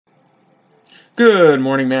Good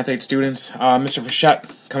morning, Math 8 students. Mr.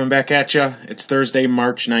 Frechette coming back at you. It's Thursday,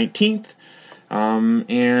 March 19th,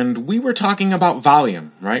 and we were talking about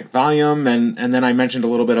volume, right? Volume, and then I mentioned a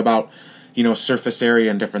little bit about, surface area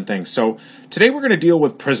and different things. So today we're going to deal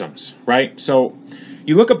with prisms, right? So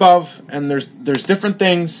you look above, and there's different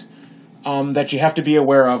things that you have to be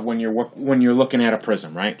aware of when you're looking at a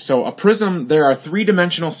prism, right? So a prism, there are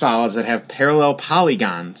three-dimensional solids that have parallel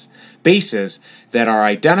polygons, bases that are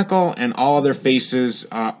identical, and all other faces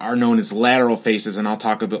are known as lateral faces, and I'll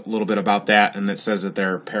talk a little bit about that, and it says that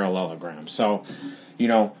they're parallelograms. So,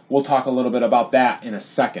 we'll talk a little bit about that in a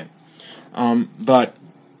second. But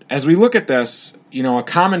as we look at this, a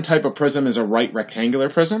common type of prism is a right rectangular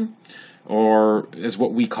prism, or is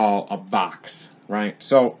what we call a box, right?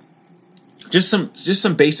 So just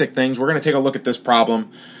some basic things. We're going to take a look at this problem,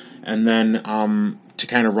 and then to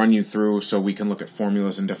kind of run you through so we can look at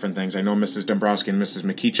formulas and different things. I know Mrs. Dombrowski and Mrs.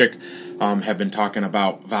 McKeechik have been talking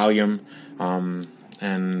about volume, and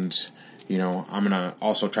I'm going to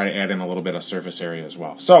also try to add in a little bit of surface area as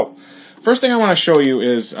well. So first thing I want to show you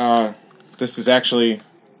is this is actually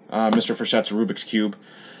Mr. Frechette's Rubik's Cube.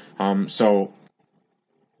 So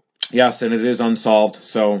yes, and it is unsolved,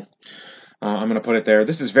 so I'm going to put it there.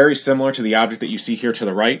 This is very similar to the object that you see here to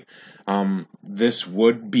the right. This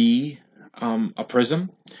would be a prism.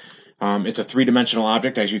 It's a three-dimensional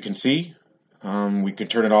object, as you can see. We can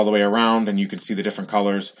turn it all the way around, and you can see the different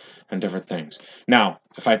colors and different things. Now,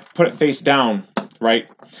 if I put it face down, right,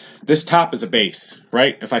 this top is a base,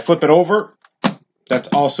 right? If I flip it over, that's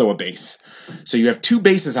also a base. So you have two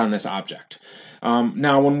bases on this object.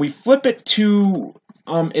 Now, when we flip it to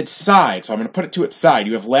its side, so I'm going to put it to its side,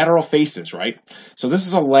 you have lateral faces, right? So this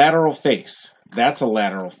is a lateral face. That's a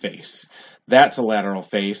lateral face. That's a lateral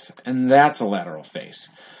face, and that's a lateral face.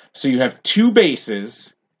 So you have two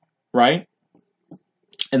bases, right,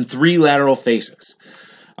 and three lateral faces.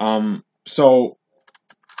 So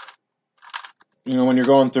when you're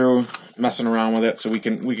going through messing around with it, so we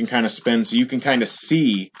can kind of spin, so you can kind of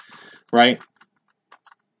see, right?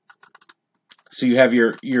 So you have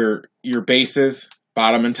your bases,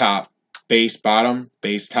 bottom and top, base, bottom,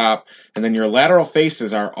 base, top, and then your lateral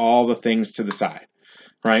faces are all the things to the side,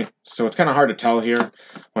 right? So it's kind of hard to tell here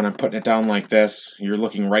when I'm putting it down like this. You're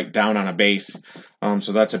looking right down on a base,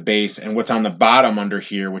 so that's a base, and what's on the bottom under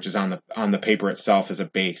here, which is on the paper itself, is a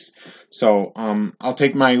base. So I'll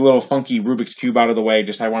take my little funky Rubik's Cube out of the way.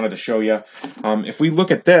 I wanted to show you. If we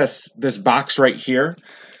look at this box right here,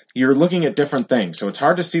 you're looking at different things. So it's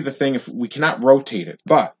hard to see the thing if we cannot rotate it,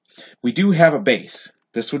 but we do have a base.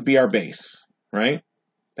 This would be our base, right?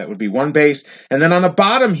 That would be one base. And then on the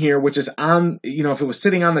bottom here, which is on, if it was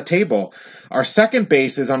sitting on the table, our second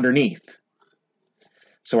base is underneath.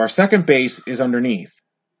 So our second base is underneath,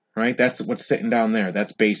 right? That's what's sitting down there.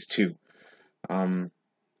 That's base 2. And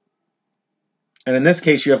in this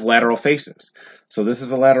case, you have lateral faces. So this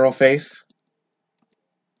is a lateral face.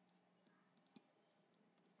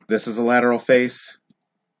 This is a lateral face.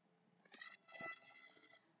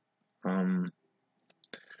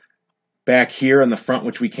 Back here in the front,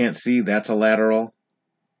 which we can't see, that's a lateral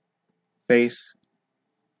face.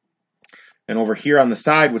 And over here on the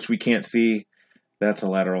side, which we can't see, that's a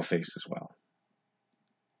lateral face as well.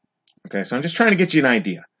 Okay, so I'm just trying to get you an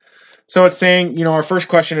idea. So it's saying, our first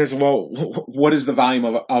question is, well, what is the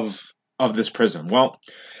volume of this prism? Well,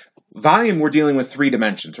 volume, we're dealing with 3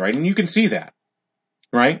 dimensions, right? And you can see that,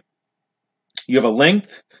 right? You have a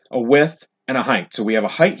length, a width, and a height. So we have a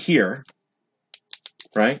height here,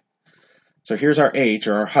 right? So here's our h,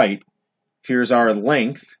 or our height. Here's our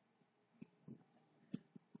length.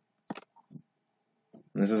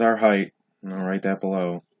 And this is our height. And I'll write that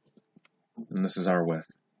below. And this is our width.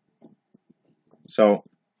 So,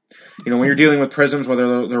 when you're dealing with prisms,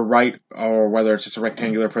 whether they're right or whether it's just a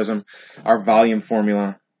rectangular prism, our volume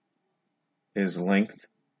formula is length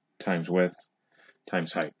times width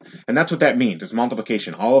times height. And that's what that means. It's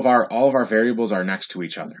multiplication. All of our variables are next to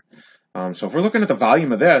each other. So if we're looking at the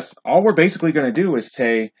volume of this, all we're basically going to do is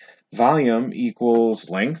say volume equals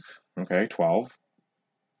length, okay, 12,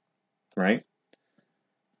 right,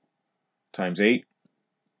 times 8,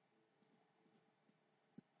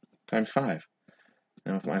 times 5.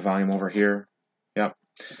 And with my volume over here, yep.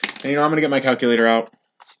 And I'm going to get my calculator out.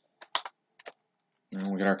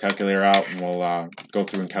 We'll get our calculator out, and we'll go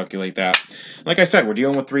through and calculate that. Like I said, we're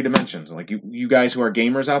dealing with 3 dimensions. Like you guys who are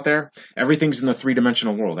gamers out there, everything's in the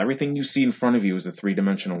 3-dimensional world. Everything you see in front of you is the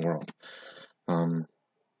 3-dimensional world.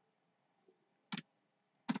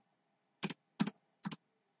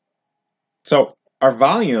 So our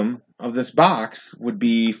volume of this box would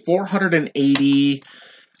be 480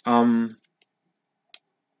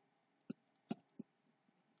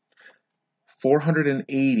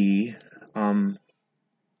 480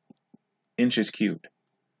 inches cubed.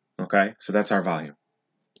 Okay, so that's our volume,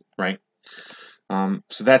 right?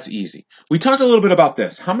 So that's easy. We talked a little bit about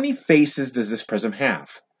this. How many faces does this prism have?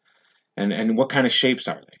 And what kind of shapes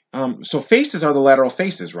are they? So faces are the lateral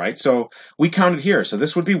faces, right? So we counted here. So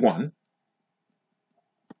this would be 1,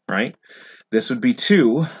 right? This would be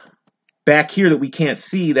 2. Back here that we can't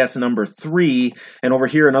see, that's number 3. And over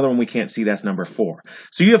here, another one we can't see, that's number 4.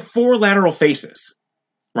 So you have 4 lateral faces,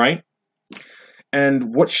 right?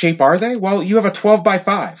 And what shape are they? Well, you have a 12 by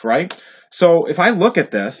 5, right? So if I look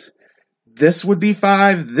at this, this would be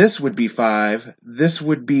 5, this would be 5, this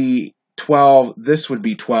would be 12, this would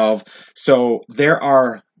be 12. So there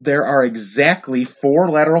are exactly 4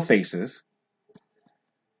 lateral faces.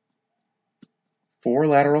 4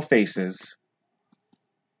 lateral faces.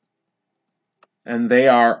 And they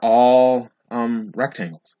are all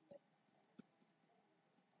rectangles.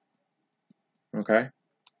 Okay?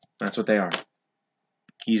 That's what they are.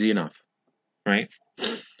 Easy enough, right?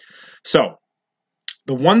 So,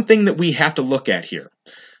 the one thing that we have to look at here,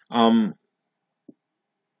 and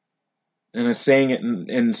it's saying it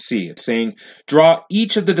in C, it's saying, draw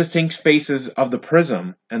each of the distinct faces of the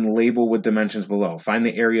prism and label with dimensions below. Find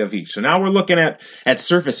the area of each. So now we're looking at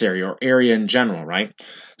surface area, or area in general, right?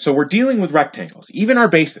 So we're dealing with rectangles. Even our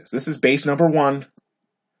bases. This is base number 1.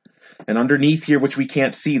 And underneath here, which we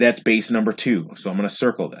can't see, that's base number 2. So I'm going to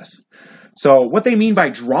circle this. So what they mean by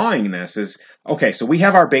drawing this is, okay, so we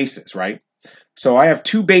have our bases, right? So I have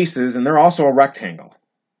 2 bases, and they're also a rectangle,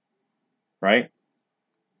 right?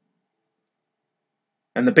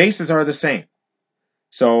 And the bases are the same.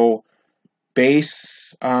 So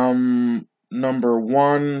base number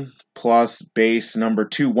 1 plus base number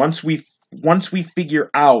 2. Once we figure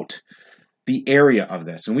out the area of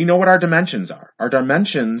this, and we know what our dimensions are. Our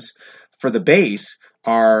dimensions for the base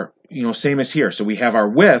are, same as here. So we have our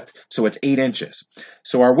width, so it's 8 inches.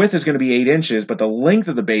 So our width is going to be 8 inches, but the length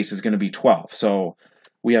of the base is going to be 12. So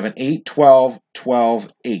we have an 8, 12, 12,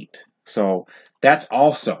 8. So that's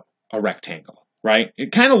also a rectangle, right?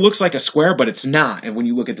 It kind of looks like a square, but it's not. And when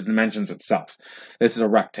you look at the dimensions itself, this is a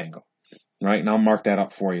rectangle, right? And I'll mark that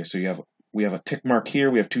up for you. So we have a tick mark here.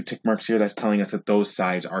 We have 2 tick marks here. That's telling us that those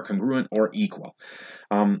sides are congruent or equal.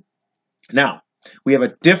 Now we have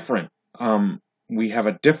a different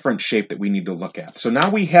shape that we need to look at. So now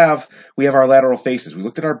we have our lateral faces. We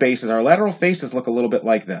looked at our bases. Our lateral faces look a little bit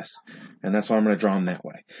like this, and that's why I'm going to draw them that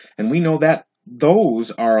way. And we know that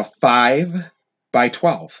those are a 5 by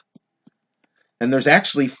 12, and there's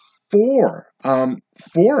actually 4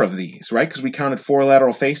 of these, right? Because we counted 4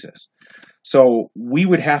 lateral faces. So we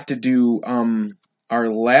would have to do our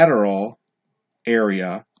lateral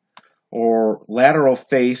area or lateral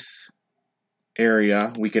face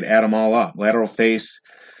area. We could add them all up. Lateral face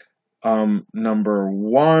number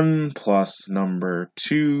 1 plus number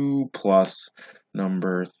 2 plus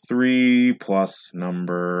number 3 plus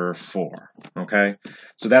number 4. Okay?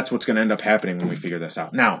 So that's what's going to end up happening when we figure this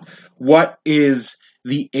out. Now, what is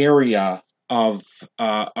the area of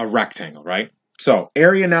a rectangle, right? So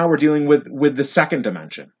area, now we're dealing with the second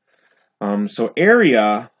dimension. So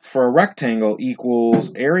area for a rectangle equals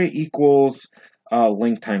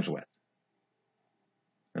length times width.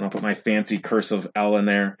 And I'll put my fancy cursive L in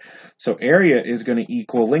there. So area is going to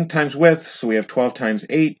equal length times width. So we have 12 times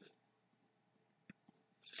 8.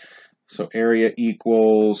 So area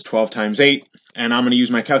equals 12 times 8. And I'm going to use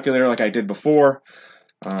my calculator like I did before.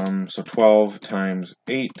 So 12 times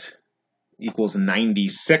 8 equals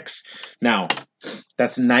 96. Now,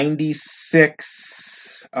 that's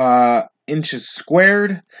 96 inches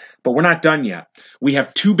squared, but we're not done yet. We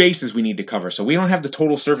have 2 bases we need to cover, so we don't have the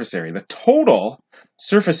total surface area. The total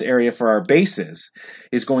surface area for our bases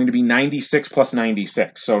is going to be 96 plus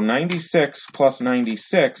 96. So 96 plus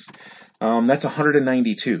 96, that's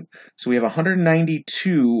 192. So we have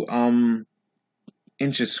 192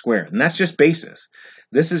 inches squared, and that's just bases.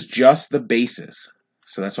 This is just the bases.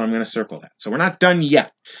 So that's why I'm going to circle that. So we're not done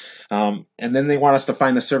yet. And then they want us to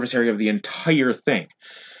find the surface area of the entire thing.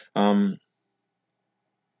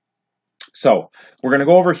 So we're going to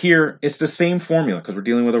go over here. It's the same formula because we're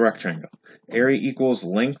dealing with a rectangle. Area equals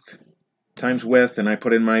length times width, and I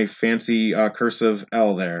put in my fancy cursive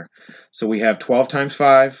L there. So we have 12 times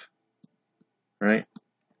 5, right?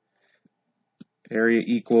 Area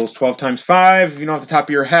equals 12 times 5. If you know off the top of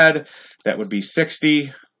your head, that would be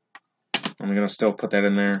 60. I'm going to still put that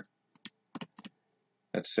in there.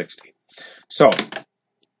 That's 60. So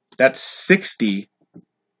that's 60.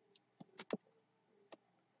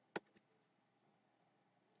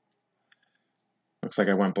 Looks like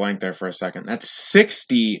I went blank there for a second. That's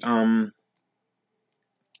 60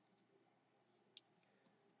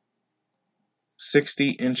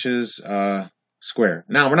 60 inches squared.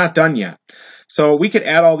 Now, we're not done yet. So we could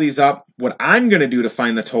add all these up. What I'm going to do to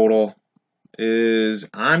find the total is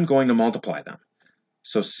I'm going to multiply them.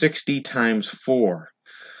 So 60 times 4.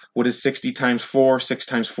 What is 60 times 4? 6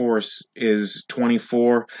 times 4 is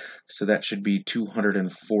 24. So that should be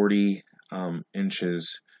 240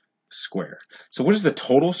 inches square. So what is the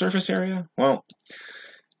total surface area? Well,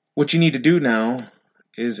 what you need to do now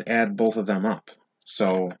is add both of them up.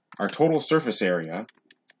 So our total surface area,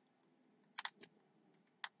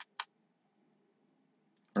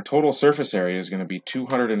 is going to be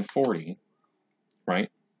 240, right,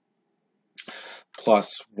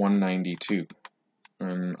 plus 192.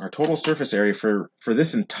 And our total surface area for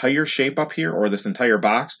this entire shape up here, or this entire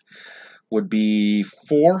box, would be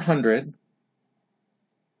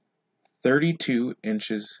 432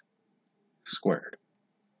 inches squared.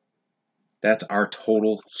 That's our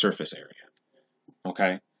total surface area.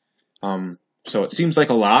 Okay? So it seems like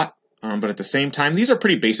a lot, but at the same time, these are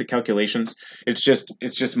pretty basic calculations. It's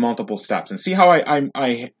just multiple steps. And see how I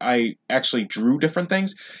actually drew different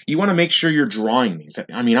things? You want to make sure you're drawing these.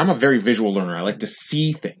 I mean, I'm a very visual learner. I like to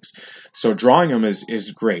see things. So drawing them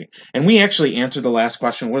is great. And we actually answered the last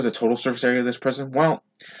question. What is the total surface area of this prism? Well,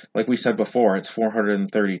 like we said before, it's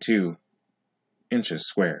 432 inches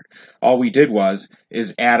squared. All we did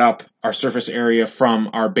is add up our surface area from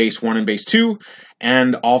our base 1 and base 2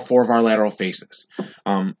 and all 4 of our lateral faces.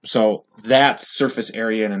 So that's surface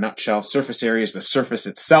area in a nutshell. Surface area is the surface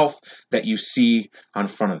itself that you see on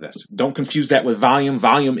front of this. Don't confuse that with volume.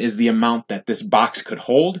 Volume is the amount that this box could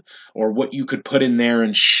hold, or what you could put in there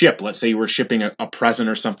and ship. Let's say you were shipping a present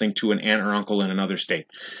or something to an aunt or uncle in another state.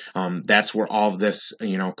 That's where all of this,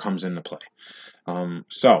 comes into play.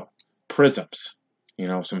 So prisms.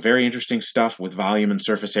 Some very interesting stuff with volume and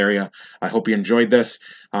surface area. I hope you enjoyed this.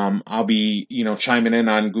 I'll be, chiming in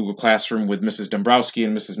on Google Classroom with Mrs. Dombrowski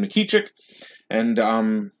and Mrs. McKeechik.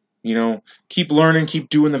 And, keep learning, keep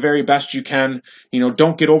doing the very best you can.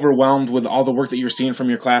 Don't get overwhelmed with all the work that you're seeing from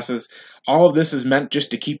your classes. All of this is meant just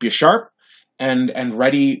to keep you sharp and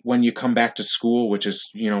ready when you come back to school, which is,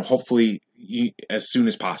 hopefully as soon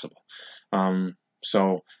as possible.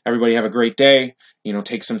 So everybody have a great day.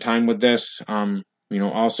 Take some time with this.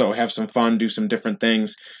 Also have some fun, do some different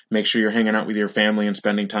things. Make sure you're hanging out with your family and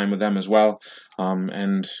spending time with them as well.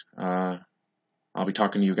 I'll be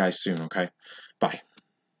talking to you guys soon, okay? Bye.